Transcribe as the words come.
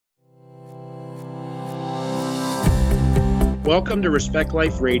Welcome to Respect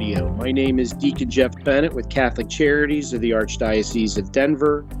Life Radio. My name is Deacon Jeff Bennett with Catholic Charities of the Archdiocese of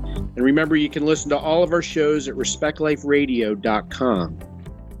Denver. And remember, you can listen to all of our shows at respectliferadio.com.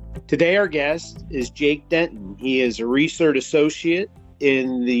 Today, our guest is Jake Denton. He is a research associate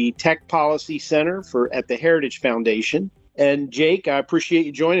in the Tech Policy Center at the Heritage Foundation. And Jake, I appreciate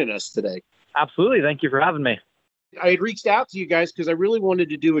you joining us today. Absolutely. Thank you for having me. I had reached out to you guys because I really wanted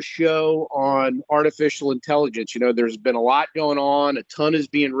to do a show on artificial intelligence. You know, there's been a lot going on. A ton is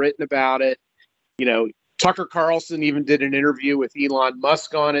being written about it. You know, Tucker Carlson even did an interview with Elon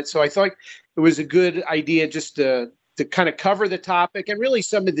Musk on it. So I thought it was a good idea just to kind of cover the topic and really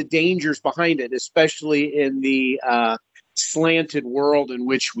some of the dangers behind it, especially in the slanted world in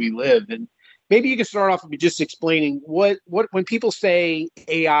which we live. And maybe you can start off with just explaining what when people say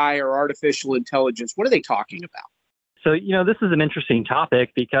AI or artificial intelligence, what are they talking about? So, this is an interesting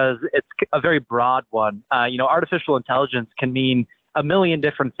topic because it's a very broad one. Artificial intelligence can mean a million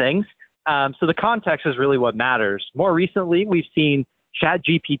different things. So the context is really what matters. More recently, we've seen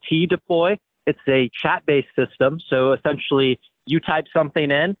ChatGPT deploy. It's a chat-based system. So essentially, you type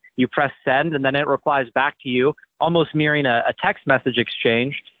something in, you press send, and then it replies back to you, almost mirroring a text message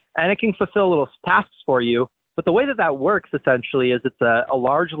exchange. And it can fulfill little tasks for you. But the way that works, essentially, is it's a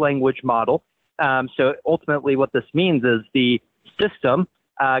large language model. So ultimately what this means is the system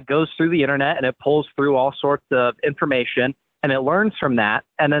goes through the internet and it pulls through all sorts of information and it learns from that.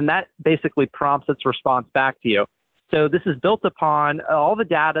 And then that basically prompts its response back to you. So this is built upon all the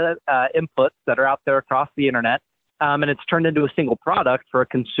data inputs that are out there across the internet. And it's turned into a single product for a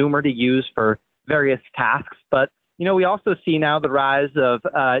consumer to use for various tasks. But, we also see now the rise of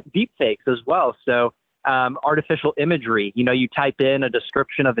deepfakes as well. So artificial imagery, you type in a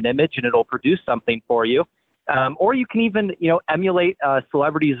description of an image and it'll produce something for you. Or you can even, emulate a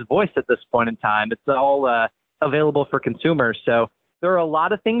celebrity's voice at this point in time. It's all available for consumers. So there are a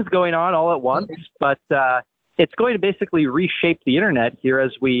lot of things going on all at once, but it's going to basically reshape the internet here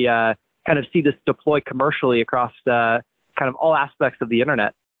as we kind of see this deploy commercially across kind of all aspects of the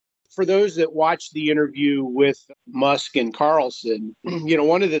internet. For those that watched the interview with Musk and Carlson,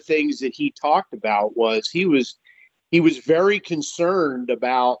 one of the things that he talked about was he was very concerned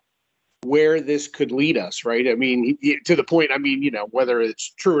about where this could lead us, right? I mean, to the point, whether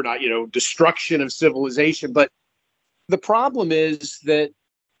it's true or not, destruction of civilization. But the problem is that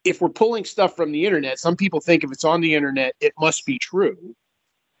if we're pulling stuff from the internet, some people think if it's on the internet, it must be true.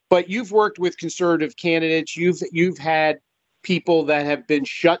 But you've worked with conservative candidates. You've had people that have been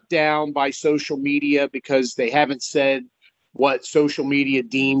shut down by social media because they haven't said what social media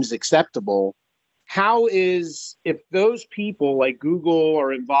deems acceptable. If those people like Google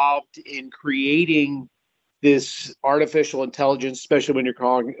are involved in creating this artificial intelligence, especially when you're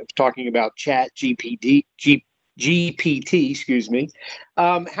talking about GPT,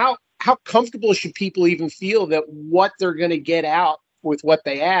 how comfortable should people even feel that what they're going to get out with what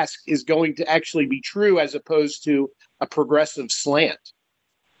they ask is going to actually be true as opposed to a progressive slant?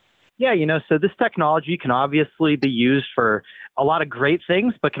 Yeah, so this technology can obviously be used for a lot of great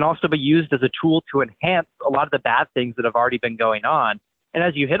things, but can also be used as a tool to enhance a lot of the bad things that have already been going on. And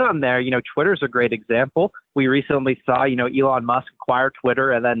as you hit on there, Twitter's a great example. We recently saw, Elon Musk acquire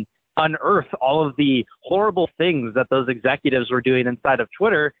Twitter and then unearth all of the horrible things that those executives were doing inside of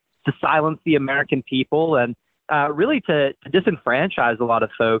Twitter to silence the American people and really to disenfranchise a lot of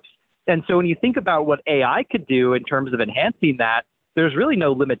folks. And so when you think about what AI could do in terms of enhancing that, there's really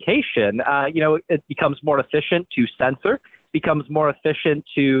no limitation. It becomes more efficient to censor, becomes more efficient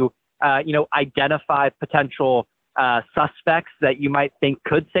to, identify potential suspects that you might think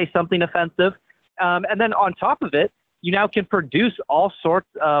could say something offensive. And then on top of it, you now can produce all sorts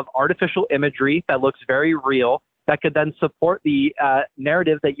of artificial imagery that looks very real that could then support the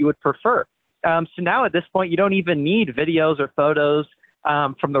narrative that you would prefer. So now at this point, you don't even need videos or photos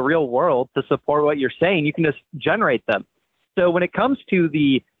from the real world to support what you're saying. You can just generate them. So when it comes to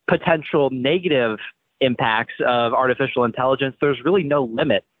the potential negative impacts of artificial intelligence, there's really no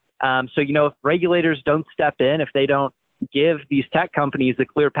limit. So if regulators don't step in, if they don't give these tech companies a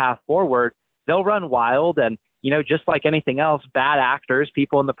clear path forward, they'll run wild. And, just like anything else, bad actors,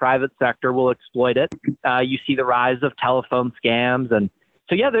 people in the private sector will exploit it. You see the rise of telephone scams. And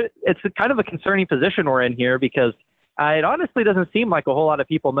so, it's kind of a concerning position we're in here because it honestly doesn't seem like a whole lot of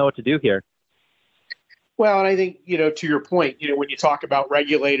people know what to do here. Well, and I think, to your point, when you talk about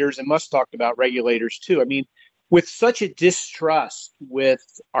regulators, and Musk talked about regulators too, I mean, with such a distrust with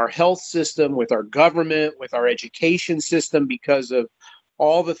our health system, with our government, with our education system, because of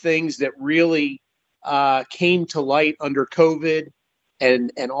all the things that really came to light under COVID,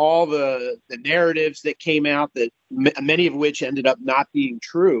 and all the narratives that came out that many of which ended up not being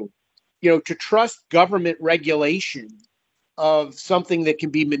true. To trust government regulation of something that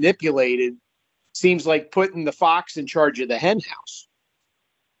can be manipulated seems like putting the fox in charge of the hen house.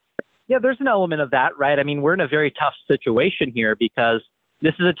 Yeah, there's an element of that, right? I mean, we're in a very tough situation here because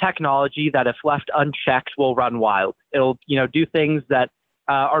this is a technology that, if left unchecked, will run wild. It'll, do things that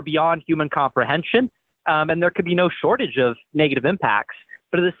are beyond human comprehension, and there could be no shortage of negative impacts.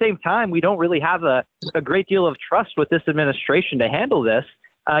 But at the same time, we don't really have a great deal of trust with this administration to handle this.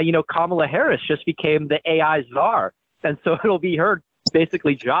 Kamala Harris just became the AI czar, and so it'll be her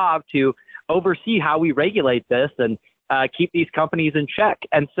basically job to oversee how we regulate this and keep these companies in check.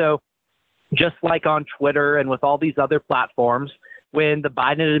 And so, just like on Twitter and with all these other platforms, when the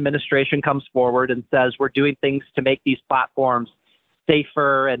Biden administration comes forward and says we're doing things to make these platforms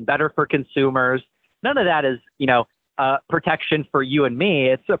safer and better for consumers, none of that is, protection for you and me.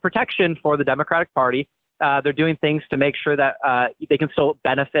 It's a protection for the Democratic Party. They're doing things to make sure that they can still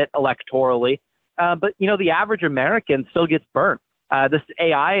benefit electorally. But, the average American still gets burnt. This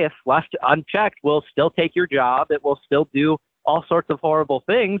AI, if left unchecked, will still take your job. It will still do all sorts of horrible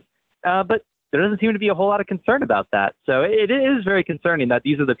things. But there doesn't seem to be a whole lot of concern about that. So it is very concerning that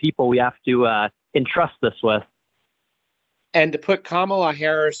these are the people we have to entrust this with. And to put Kamala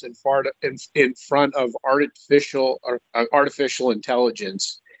Harris in front of artificial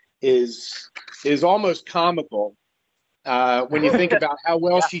intelligence is almost comical when you think about how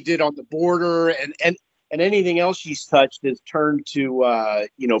well she did on the border, and anything else she's touched has turned to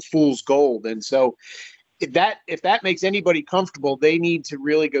fool's gold. And so if that makes anybody comfortable, they need to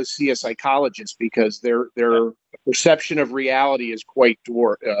really go see a psychologist, because their perception of reality is quite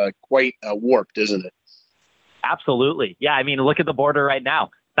warped, isn't it? Absolutely. Yeah. I mean, look at the border right now.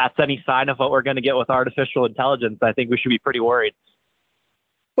 If that's any sign of what we're going to get with artificial intelligence, I think we should be pretty worried.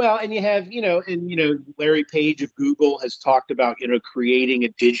 Well, and you have, Larry Page of Google has talked about, creating a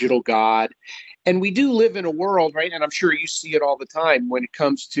digital god. And we do live in a world, right? And I'm sure you see it all the time when it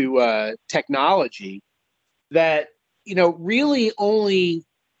comes to technology, that, really only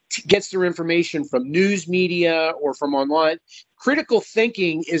gets their information from news media or from online. Critical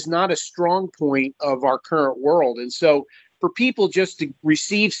thinking is not a strong point of our current world. And so for people just to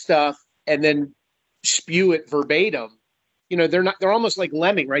receive stuff and then spew it verbatim, they're almost like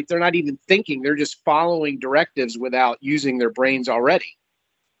lemming, right? They're not even thinking. They're just following directives without using their brains already.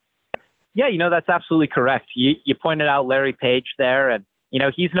 Yeah, that's absolutely correct. You pointed out Larry Page there, and,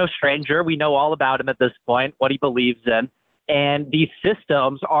 he's no stranger. We know all about him at this point, what he believes in. And these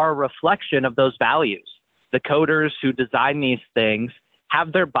systems are a reflection of those values. The coders who design these things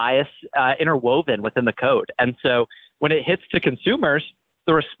have their bias interwoven within the code. And so when it hits to consumers,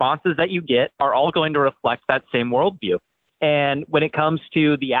 the responses that you get are all going to reflect that same worldview. And when it comes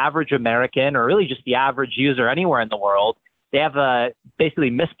to the average American, or really just the average user anywhere in the world, they have a basically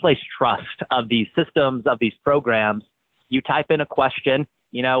misplaced trust of these systems, of these programs. You type in a question,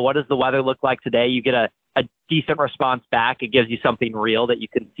 what does the weather look like today? You get a decent response back. It gives you something real that you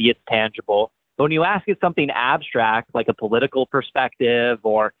can see, it's tangible. But when you ask it something abstract, like a political perspective,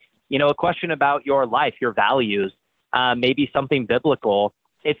 or, a question about your life, your values, maybe something biblical,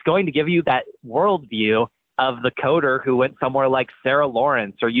 it's going to give you that worldview of the coder who went somewhere like Sarah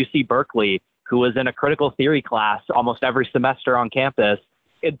Lawrence or UC Berkeley, who was in a critical theory class almost every semester on campus.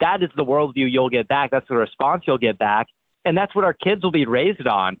 That is the worldview you'll get back. That's the response you'll get back. And that's what our kids will be raised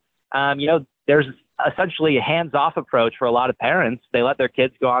on. There's essentially a hands-off approach for a lot of parents. They let their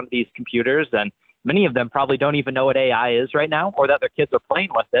kids go on these computers, and many of them probably don't even know what AI is right now, or that their kids are playing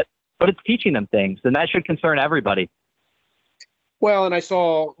with it, but it's teaching them things, and that should concern everybody. Well, and I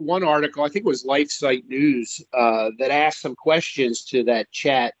saw one article, I think it was LifeSite News, that asked some questions to that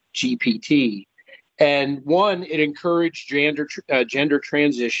chat GPT. And one, it encouraged gender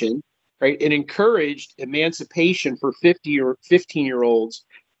transition, right? It encouraged emancipation for 50 or 15-year-olds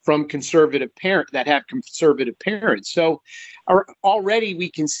from conservative parents that have conservative parents. So already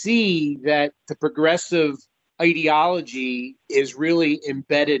we can see that the progressive ideology is really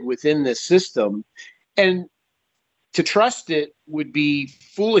embedded within this system. And to trust it would be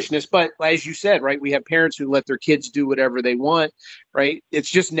foolishness. But as you said, right, we have parents who let their kids do whatever they want, right? It's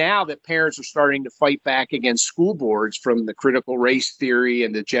just now that parents are starting to fight back against school boards from the critical race theory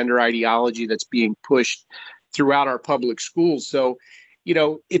and the gender ideology that's being pushed throughout our public schools. So,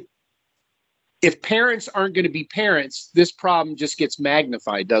 if parents aren't going to be parents, this problem just gets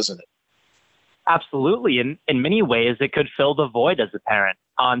magnified, doesn't it? Absolutely. In many ways, it could fill the void as a parent.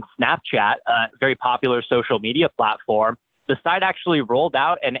 On Snapchat, a very popular social media platform, the site actually rolled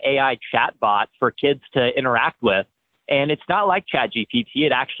out an AI chatbot for kids to interact with. And it's not like ChatGPT.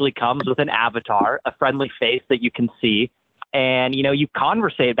 It actually comes with an avatar, a friendly face that you can see. And, you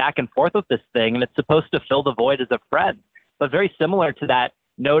conversate back and forth with this thing, and it's supposed to fill the void as a friend. But very similar to that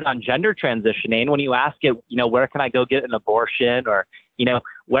note on gender transitioning, when you ask it, where can I go get an abortion, or,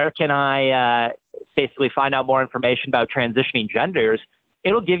 where can I basically find out more information about transitioning genders,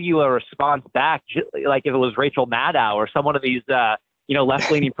 it'll give you a response back, like if it was Rachel Maddow or some one of these,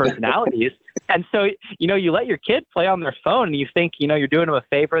 left-leaning personalities. And so, you let your kid play on their phone and you think, you're doing them a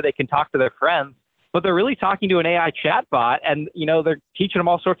favor. They can talk to their friends, but they're really talking to an AI chatbot, and, they're teaching them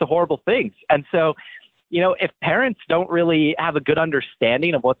all sorts of horrible things. And so, if parents don't really have a good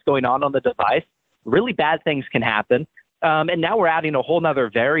understanding of what's going on the device, really bad things can happen. And now we're adding a whole nother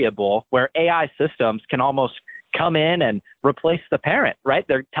variable where AI systems can almost come in and replace the parent, right?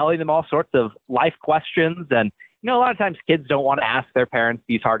 They're telling them all sorts of life questions. And, a lot of times kids don't want to ask their parents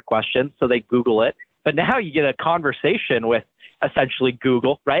these hard questions, so they Google it. But now you get a conversation with essentially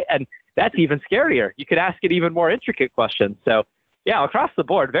Google, right? And that's even scarier. You could ask it even more intricate questions. So, yeah, across the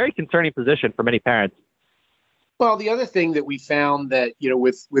board, very concerning position for many parents. Well, the other thing that we found that,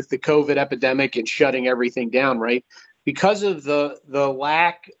 with the COVID epidemic and shutting everything down, right? Because of the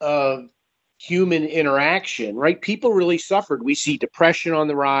lack of human interaction, right? People really suffered. We see depression on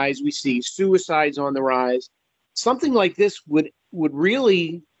the rise. We see suicides on the rise. Something like this would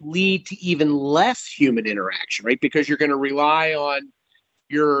really lead to even less human interaction, right? Because you're going to rely on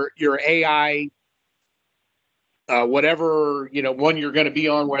your AI, whatever, one you're going to be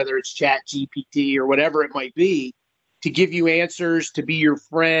on, whether it's Chat GPT or whatever it might be, to give you answers, to be your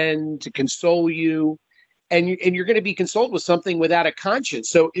friend, to console you. And you're going to be consoled with something without a conscience.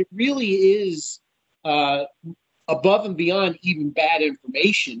 So it really is above and beyond even bad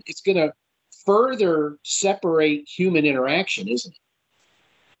information. It's going to further separate human interaction, isn't it?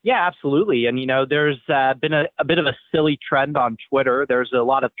 Yeah, absolutely. And, there's been a bit of a silly trend on Twitter. There's a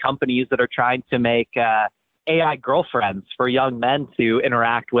lot of companies that are trying to make AI girlfriends for young men to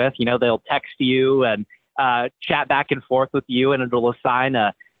interact with. They'll text you and chat back and forth with you, and it'll assign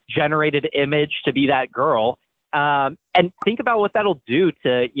a generated image to be that girl. And think about what that'll do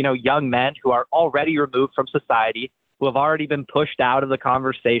to, young men who are already removed from society, who have already been pushed out of the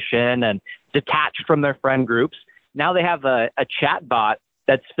conversation and detached from their friend groups. Now they have a chat bot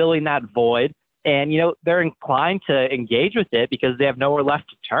that's filling that void, and, they're inclined to engage with it because they have nowhere left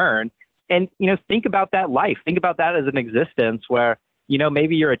to turn. And, think about that life. Think about that as an existence where,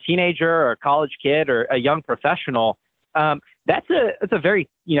 maybe you're a teenager or a college kid or a young professional. That's a very,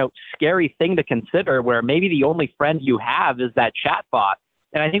 scary thing to consider, where maybe the only friend you have is that chat bot.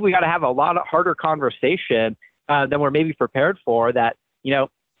 And I think we got to have a lot of harder conversation than we're maybe prepared for, that,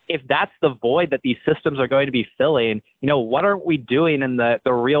 if that's the void that these systems are going to be filling, what aren't we doing in the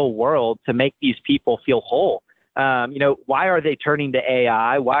real world to make these people feel whole? Why are they turning to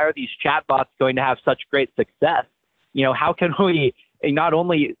AI? Why are these chatbots going to have such great success? How can we not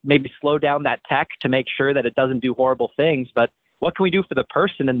only maybe slow down that tech to make sure that it doesn't do horrible things, but what can we do for the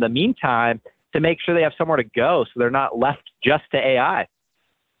person in the meantime to make sure they have somewhere to go so they're not left just to AI?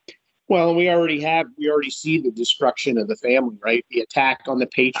 Well, we already see the destruction of the family, right? The attack on the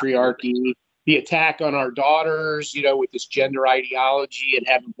patriarchy, the attack on our daughters, with this gender ideology and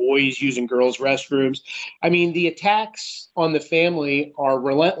having boys using girls' restrooms. I mean, the attacks on the family are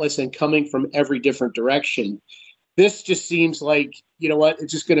relentless and coming from every different direction. This just seems like,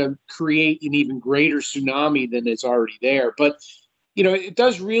 it's just going to create an even greater tsunami than is already there. But, it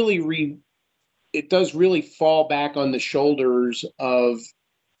does really fall back on the shoulders of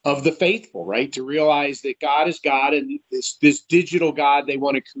the faithful, right? To realize that God is God, and this digital God they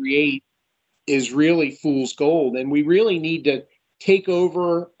want to create is really fool's gold. And we really need to take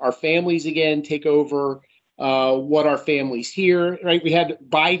over our families again, take over what our families hear, right? We had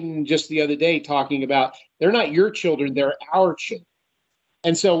Biden just the other day talking about they're not your children, they're our children.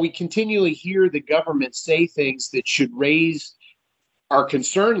 And so we continually hear the government say things that should raise our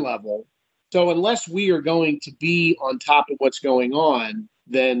concern level. So unless we are going to be on top of what's going on,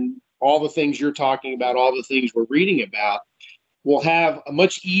 then all the things you're talking about, all the things we're reading about, will have a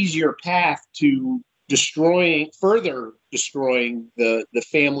much easier path to further destroying the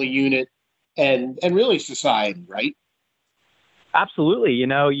family unit and really society, right? Absolutely.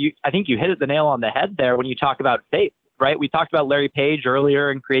 I think you hit the nail on the head there when you talk about faith, right? We talked about Larry Page earlier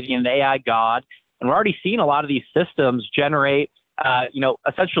and creating an AI God, and we're already seeing a lot of these systems generate,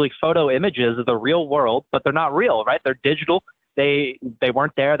 essentially photo images of the real world, but they're not real, right? They're digital. They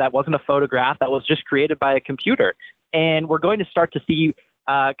weren't there. That wasn't a photograph. That was just created by a computer. And we're going to start to see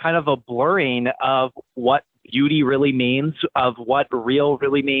kind of a blurring of what beauty really means, of what real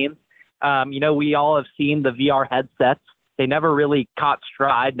really means. We all have seen the VR headsets. They never really caught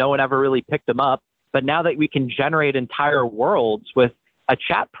stride. No one ever really picked them up. But now that we can generate entire worlds with a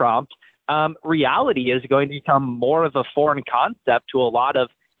chat prompt, reality is going to become more of a foreign concept to a lot of,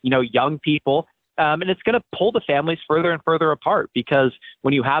 young people. And it's going to pull the families further and further apart, because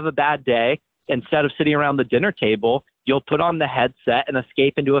when you have a bad day, instead of sitting around the dinner table, you'll put on the headset and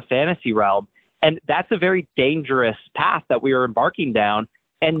escape into a fantasy realm. And that's a very dangerous path that we are embarking down.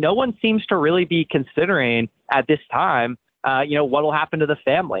 And no one seems to really be considering at this time, what will happen to the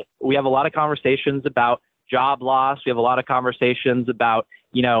family. We have a lot of conversations about job loss. We have a lot of conversations about,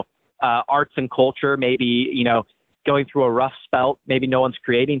 arts and culture, maybe, going through a rough spell. Maybe no one's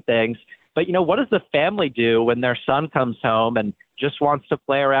creating things. But, what does the family do when their son comes home and just wants to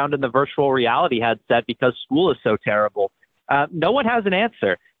play around in the virtual reality headset because school is so terrible? No one has an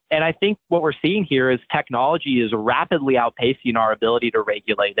answer. And I think what we're seeing here is technology is rapidly outpacing our ability to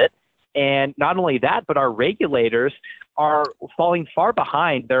regulate it. And not only that, but our regulators are falling far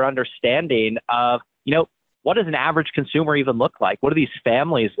behind their understanding of, what does an average consumer even look like? What do these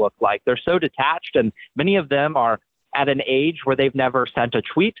families look like? They're so detached, and many of them are at an age where they've never sent a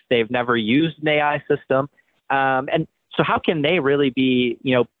tweet, they've never used an AI system. And so how can they really be,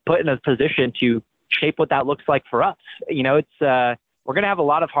 put in a position to shape what that looks like for us? We're going to have a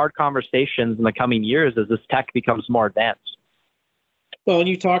lot of hard conversations in the coming years as this tech becomes more advanced. Well, and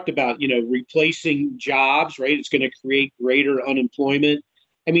you talked about, replacing jobs, right? It's going to create greater unemployment.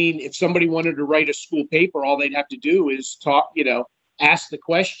 I mean, if somebody wanted to write a school paper, all they'd have to do is ask the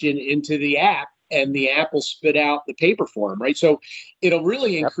question into the app, and the app will spit out the paper for them, right? So it'll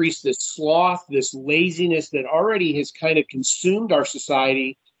really increase this sloth, this laziness that already has kind of consumed our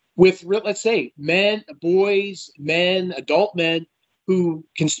society with, let's say, adult men who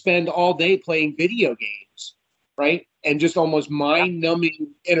can spend all day playing video games, right? And just almost mind-numbing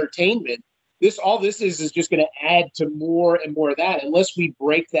entertainment. All this is just going to add to more and more of that, unless we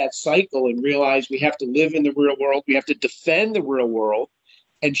break that cycle and realize we have to live in the real world, we have to defend the real world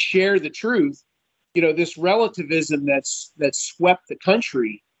and share the truth. This relativism that's swept the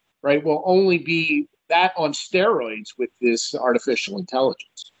country, right, will only be that on steroids with this artificial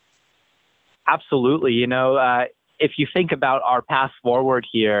intelligence. Absolutely. If you think about our path forward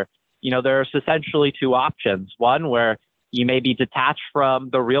here, there's essentially two options. One where you may be detached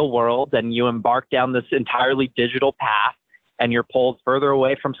from the real world and you embark down this entirely digital path, and you're pulled further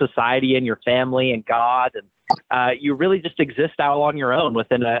away from society and your family and God, and you really just exist out on your own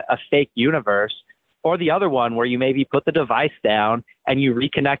within a fake universe. Or the other one where you maybe put the device down and you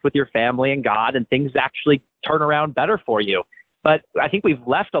reconnect with your family and God, and things actually turn around better for you. But I think we've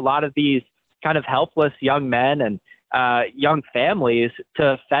left a lot of these kind of helpless young men and young families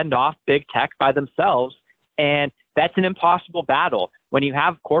to fend off big tech by themselves. And that's an impossible battle. When you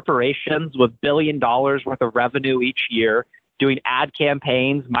have corporations with $1 billion worth of revenue each year doing ad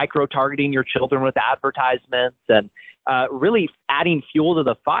campaigns, micro-targeting your children with advertisements, and really adding fuel to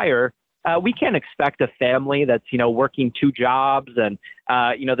the fire, we can't expect a family that's, working two jobs and,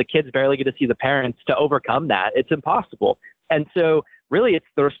 the kids barely get to see the parents to overcome that. It's impossible. And so really it's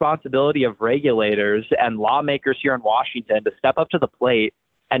the responsibility of regulators and lawmakers here in Washington to step up to the plate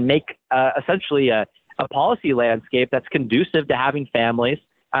and make essentially a policy landscape that's conducive to having families,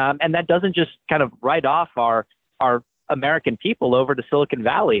 and that doesn't just kind of write off our American people over to Silicon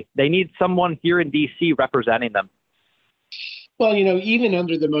Valley. They need someone here in D.C. representing them. Well, even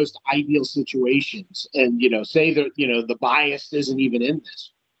under the most ideal situations, and, say that, the bias isn't even in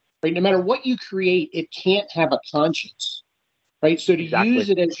this, right? No matter what you create, it can't have a conscience, right? So to use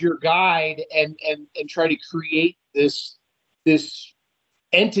it as your guide and try to create this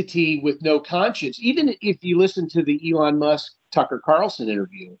entity with no conscience, even if you listen to the Elon Musk Tucker Carlson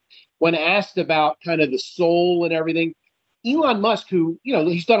interview, when asked about kind of the soul and everything, Elon Musk, who,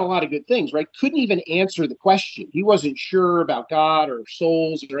 he's done a lot of good things, right, couldn't even answer the question. He wasn't sure about God or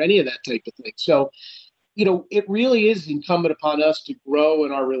souls or any of that type of thing. So, it really is incumbent upon us to grow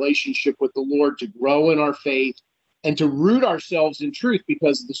in our relationship with the Lord, to grow in our faith, and to root ourselves in truth,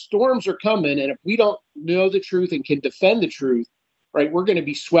 because the storms are coming. And if we don't know the truth and can defend the truth, right, we're going to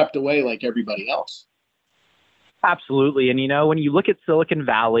be swept away like everybody else. Absolutely. And, when you look at Silicon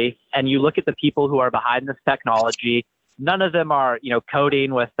Valley and you look at the people who are behind this technology, none of them are,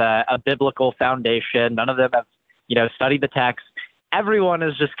 coding with a biblical foundation. None of them have, studied the text. Everyone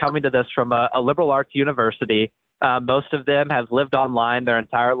is just coming to this from a liberal arts university. Most of them have lived online their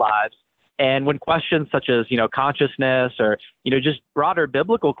entire lives. And when questions such as, consciousness or, just broader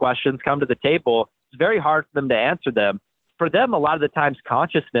biblical questions come to the table, it's very hard for them to answer them. For them, a lot of the times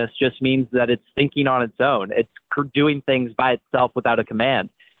consciousness just means that it's thinking on its own. It's doing things by itself without a command.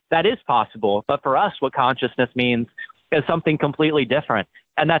 that is possible. But for us, what consciousness means is something completely different,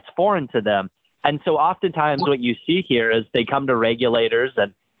 and that's foreign to them. And so oftentimes what you see here is they come to regulators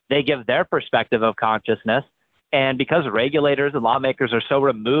and they give their perspective of consciousness. And because regulators and lawmakers are so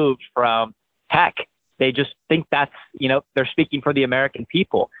removed from tech, they just think that's, they're speaking for the American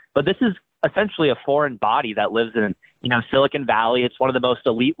people. But this is essentially a foreign body that lives in, Silicon Valley. It's one of the most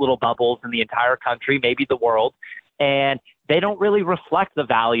elite little bubbles in the entire country, maybe the world. And they don't really reflect the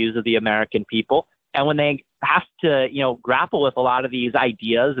values of the American people. And when they have to, grapple with a lot of these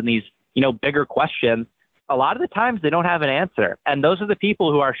ideas and these, bigger questions, a lot of the times they don't have an answer. And those are the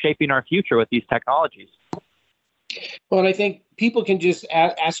people who are shaping our future with these technologies. Well, and I think people can just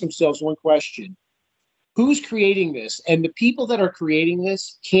ask themselves one question. Who's creating this? And the people that are creating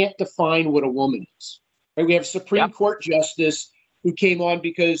this can't define what a woman is. Right? We have a Supreme Court justice who came on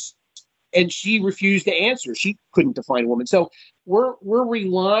and she refused to answer. She couldn't define a woman. So we're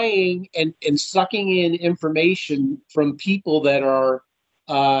relying and sucking in information from people that are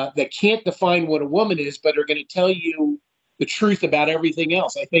that can't define what a woman is, but are going to tell you the truth about everything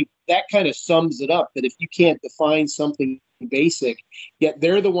else. I think that kind of sums it up, that if you can't define something basic, yet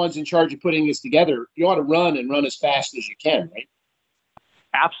they're the ones in charge of putting this together, you ought to run as fast as you can, right?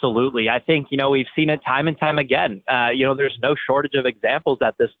 Absolutely. I think, we've seen it time and time again. There's no shortage of examples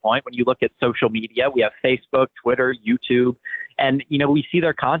at this point. When you look at social media, we have Facebook, Twitter, YouTube, and, we see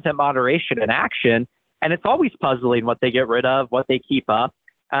their content moderation in action. And it's always puzzling what they get rid of, what they keep up.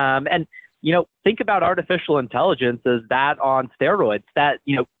 Think about artificial intelligence as that on steroids, that,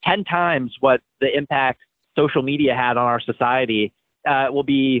 10 times what the impact social media had on our society will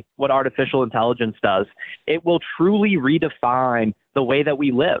be what artificial intelligence does. It will truly redefine the way that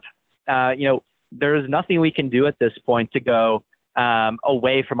we live. There is nothing we can do at this point to go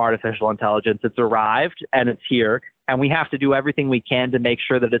away from artificial intelligence. It's arrived and it's here, and we have to do everything we can to make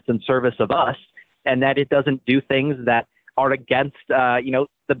sure that it's in service of us and that it doesn't do things that are against,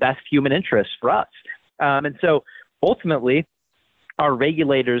 the best human interests for us. And so ultimately, our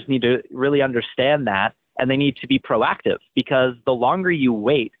regulators need to really understand that, and they need to be proactive, because the longer you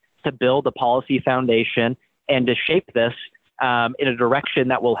wait to build a policy foundation and to shape this in a direction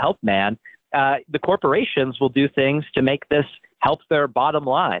that will help man, the corporations will do things to make this help their bottom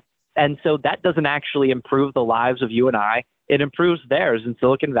line. And so that doesn't actually improve the lives of you and I. It improves theirs in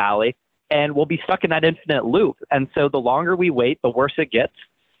Silicon Valley, and we'll be stuck in that infinite loop. And so the longer we wait, the worse it gets.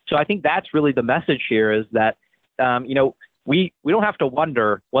 So I think that's really the message here, is that, we don't have to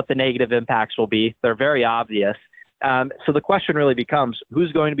wonder what the negative impacts will be. They're very obvious. So the question really becomes,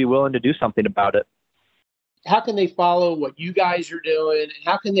 who's going to be willing to do something about it? How can they follow what you guys are doing?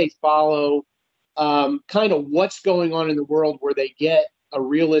 How can they follow kind of what's going on in the world, where they get a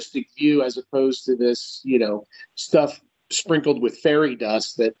realistic view as opposed to this, stuff sprinkled with fairy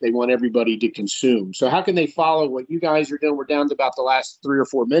dust that they want everybody to consume? So how can they follow what you guys are doing? We're down to about the last 3 or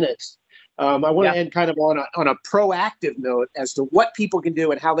 4 minutes. I want to end kind of on a proactive note as to what people can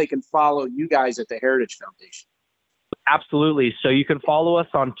do and how they can follow you guys at the Heritage Foundation. Absolutely. So you can follow us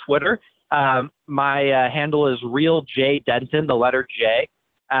on Twitter. My handle is RealJDenton, the letter J.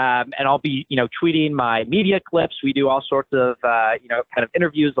 And I'll be, tweeting my media clips. We do all sorts of, kind of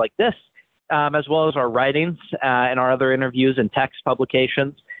interviews like this, as well as our writings and our other interviews and text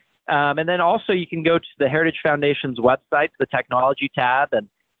publications. And then also you can go to the Heritage Foundation's website, the technology tab, and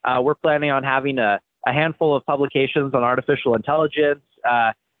we're planning on having a handful of publications on artificial intelligence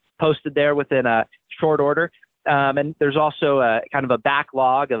posted there within a short order. And there's also a kind of a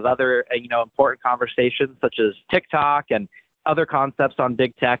backlog of other, important conversations such as TikTok and other concepts on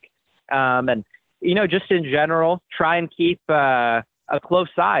big tech. And, just in general, try and keep a close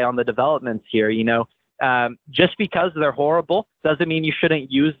eye on the developments here. Just because they're horrible doesn't mean you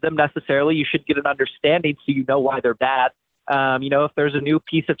shouldn't use them necessarily. You should get an understanding so you know why they're bad. If there's a new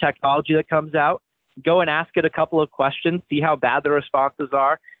piece of technology that comes out, go and ask it a couple of questions, see how bad the responses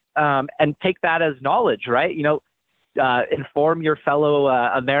are, and take that as knowledge, right? Inform your fellow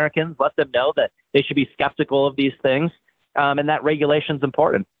Americans, let them know that they should be skeptical of these things, and that regulation is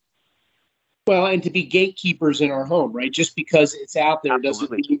important. Well, and to be gatekeepers in our home, right? Just because it's out there doesn't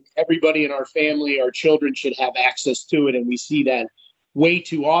mean everybody in our family, our children should have access to it, and we see that way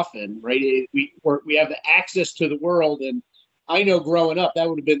too often, right? We have the access to the world, and I know growing up, that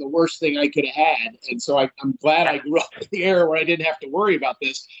would have been the worst thing I could have had. And so I'm glad I grew up in the era where I didn't have to worry about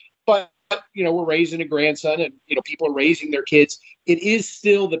this. But, we're raising a grandson, and, people are raising their kids. It is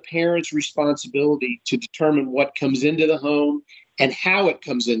still the parents' responsibility to determine what comes into the home and how it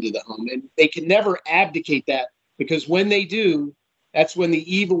comes into the home. And they can never abdicate that, because when they do, that's when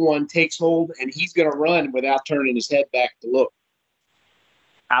the evil one takes hold, and he's going to run without turning his head back to look.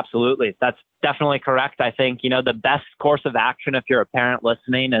 Absolutely. That's definitely correct. I think, the best course of action if you're a parent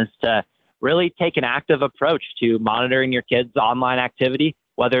listening is to really take an active approach to monitoring your kids' online activity,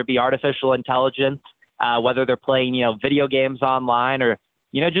 whether it be artificial intelligence, whether they're playing, video games online or,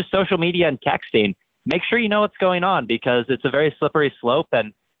 just social media and texting. Make sure you know what's going on because it's a very slippery slope.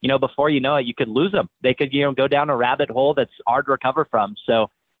 And, before you know it, you could lose them. They could, go down a rabbit hole that's hard to recover from. So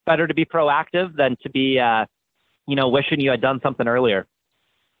better to be proactive than to be, wishing you had done something earlier.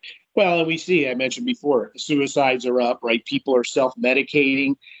 Well, and we see, I mentioned before, suicides are up, right? People are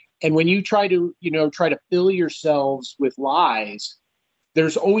self-medicating. And when you try to fill yourselves with lies,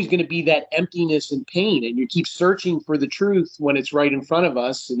 there's always going to be that emptiness and pain. And you keep searching for the truth when it's right in front of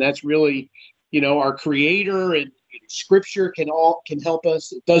us. And that's really, our Creator and Scripture can help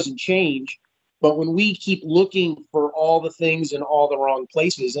us. It doesn't change. But when we keep looking for all the things in all the wrong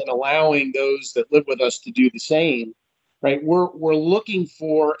places and allowing those that live with us to do the same, right, we're looking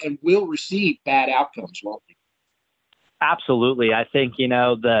for and will receive bad outcomes, won't we? Absolutely. I think,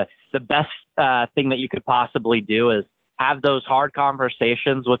 the best thing that you could possibly do is have those hard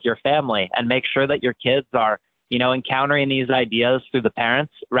conversations with your family and make sure that your kids are, encountering these ideas through the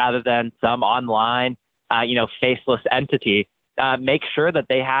parents rather than some online, faceless entity. Make sure that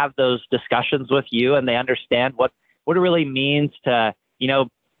they have those discussions with you and they understand what it really means to,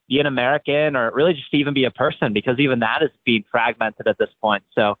 be an American or really just even be a person, because even that is being fragmented at this point.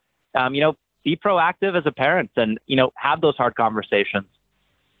 So, be proactive as a parent and, have those hard conversations.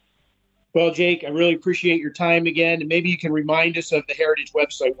 Well, Jake, I really appreciate your time again. And maybe you can remind us of the Heritage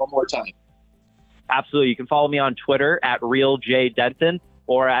website one more time. Absolutely. You can follow me on Twitter at RealJDenton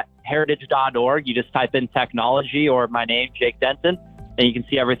or at heritage.org. You just type in technology or my name, Jake Denton, and you can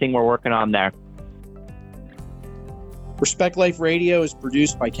see everything we're working on there. Respect Life Radio is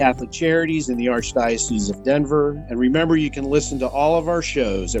produced by Catholic Charities in the Archdiocese of Denver. And remember, you can listen to all of our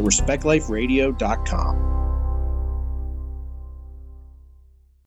shows at respectliferadio.com.